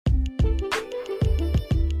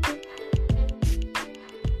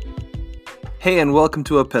Hey, and welcome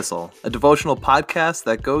to Epistle, a devotional podcast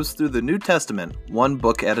that goes through the New Testament one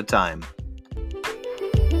book at a time.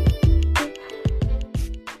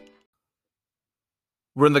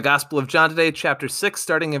 We're in the Gospel of John today, chapter 6,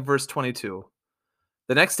 starting in verse 22.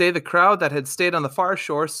 The next day, the crowd that had stayed on the far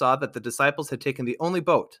shore saw that the disciples had taken the only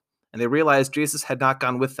boat, and they realized Jesus had not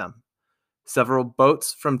gone with them. Several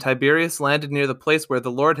boats from Tiberias landed near the place where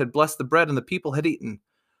the Lord had blessed the bread and the people had eaten.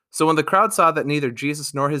 So when the crowd saw that neither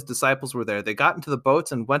Jesus nor his disciples were there, they got into the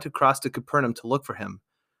boats and went across to Capernaum to look for him.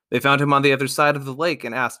 They found him on the other side of the lake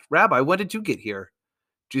and asked, "Rabbi, when did you get here?"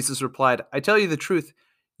 Jesus replied, "I tell you the truth,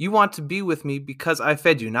 you want to be with me because I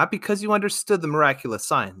fed you, not because you understood the miraculous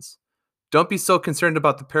signs. Don't be so concerned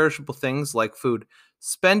about the perishable things like food.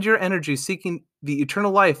 Spend your energy seeking the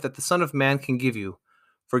eternal life that the Son of Man can give you.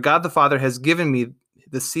 For God the Father has given me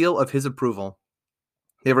the seal of his approval."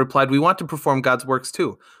 They replied, "We want to perform God's works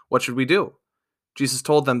too. What should we do?" Jesus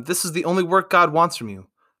told them, "This is the only work God wants from you.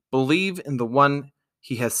 Believe in the one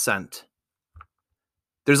he has sent."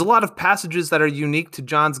 There's a lot of passages that are unique to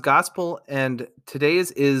John's gospel, and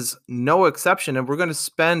today's is no exception. And we're going to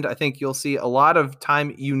spend, I think you'll see, a lot of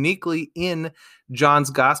time uniquely in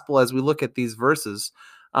John's gospel as we look at these verses.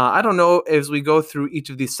 I don't know as we go through each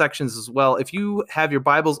of these sections as well. If you have your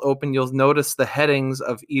Bibles open, you'll notice the headings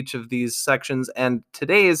of each of these sections. And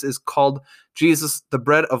today's is called Jesus, the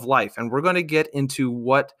Bread of Life. And we're going to get into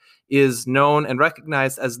what is known and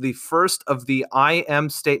recognized as the first of the I am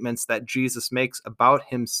statements that Jesus makes about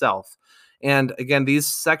himself. And again, these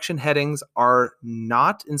section headings are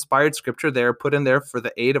not inspired scripture. They're put in there for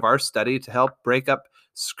the aid of our study to help break up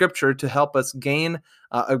scripture, to help us gain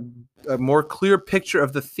a more clear picture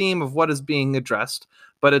of the theme of what is being addressed.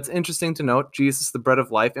 But it's interesting to note Jesus, the bread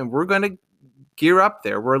of life, and we're going to gear up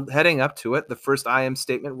there. We're heading up to it. The first I am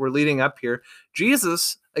statement, we're leading up here.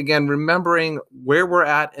 Jesus, again, remembering where we're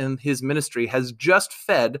at in his ministry, has just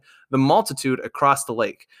fed the multitude across the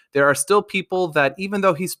lake. There are still people that, even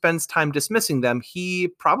though he spends time dismissing them, he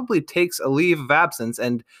probably takes a leave of absence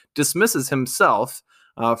and dismisses himself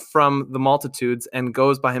from the multitudes and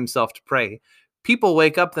goes by himself to pray. People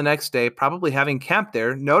wake up the next day, probably having camped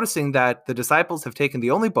there, noticing that the disciples have taken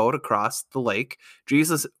the only boat across the lake.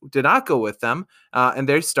 Jesus did not go with them, and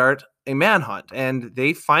they start a manhunt, and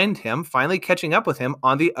they find him, finally catching up with him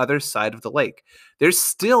on the other side of the lake. They're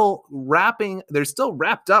still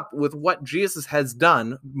wrapped up with what Jesus has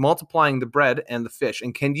done, multiplying the bread and the fish.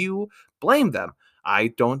 And can you blame them? I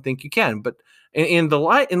don't think you can. But in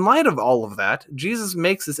light of all of that, Jesus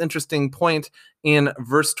makes this interesting point in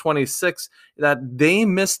verse 26 that they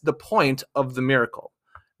missed the point of the miracle.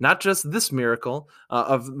 Not just this miracle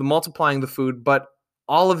of the multiplying the food, but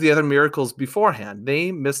all of the other miracles beforehand.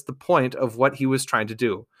 They missed the point of what he was trying to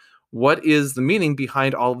do. What is the meaning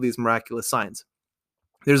behind all of these miraculous signs?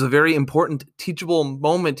 There's a very important teachable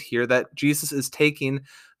moment here that Jesus is taking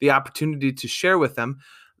the opportunity to share with them.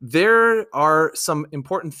 There are some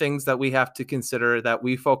important things that we have to consider that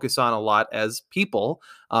we focus on a lot as people.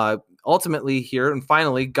 Ultimately here and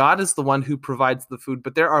finally, God is the one who provides the food,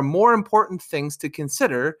 but there are more important things to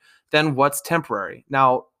consider than what's temporary.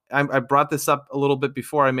 Now, I brought this up a little bit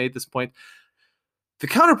before I made this point. The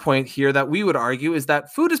counterpoint here that we would argue is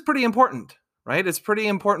that food is pretty important, right? It's pretty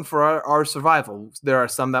important for our survival. There are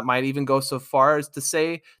some that might even go so far as to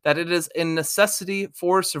say that it is a necessity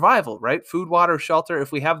for survival, right? Food, water, shelter,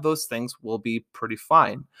 if we have those things, we'll be pretty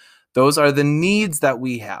fine. Those are the needs that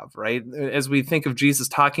we have, right? As we think of Jesus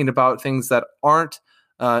talking about things that aren't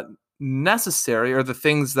necessary or the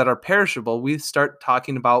things that are perishable, we start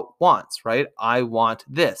talking about wants, right? I want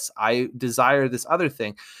this. I desire this other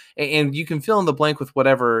thing. And you can fill in the blank with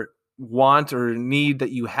whatever want or need that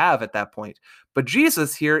you have at that point. But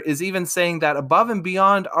Jesus here is even saying that above and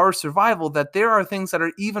beyond our survival, that there are things that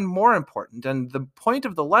are even more important. And the point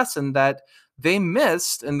of the lesson that they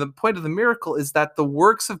missed, and the point of the miracle, is that the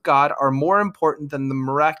works of God are more important than the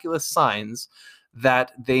miraculous signs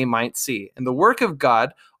that they might see. And the work of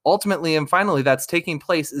God, ultimately and finally, that's taking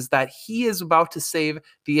place is that he is about to save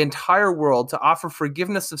the entire world, to offer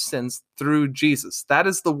forgiveness of sins through Jesus. That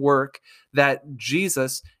is the work that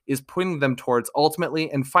Jesus is pointing them towards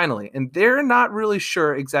ultimately and finally. And they're not really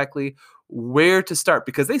sure exactly where to start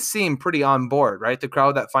because they seem pretty on board, right? The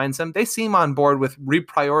crowd that finds him, they seem on board with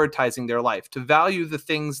reprioritizing their life to value the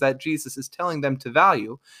things that Jesus is telling them to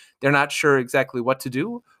value. They're not sure exactly what to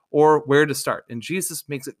do or where to start. And Jesus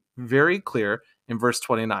makes it very clear in verse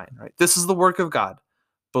 29, right? This is the work of God.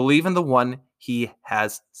 Believe in the one he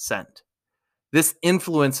has sent. This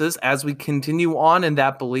influences, as we continue on in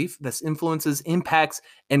that belief, this influences, impacts,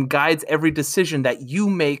 and guides every decision that you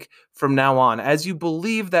make from now on. As you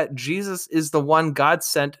believe that Jesus is the one God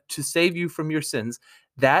sent to save you from your sins,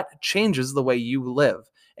 that changes the way you live.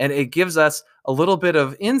 And it gives us a little bit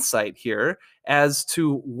of insight here as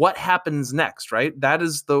to what happens next, right? That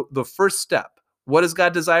is the first step. What does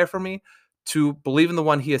God desire for me? To believe in the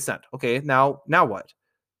one he has sent. Okay, now what?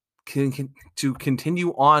 To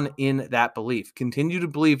continue on in that belief. Continue to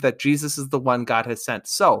believe that Jesus is the one God has sent.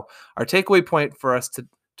 So our takeaway point for us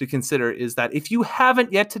to consider is that if you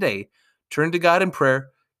haven't yet today, turn to God in prayer,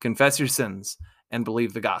 confess your sins, and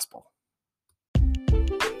believe the gospel.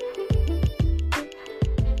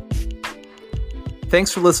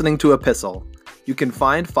 Thanks for listening to Epistle. You can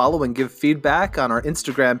find, follow, and give feedback on our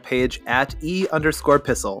Instagram page at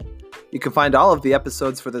 @e_pistle. You can find all of the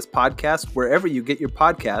episodes for this podcast wherever you get your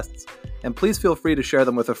podcasts, and please feel free to share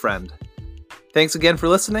them with a friend. Thanks again for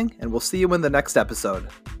listening, and we'll see you in the next episode.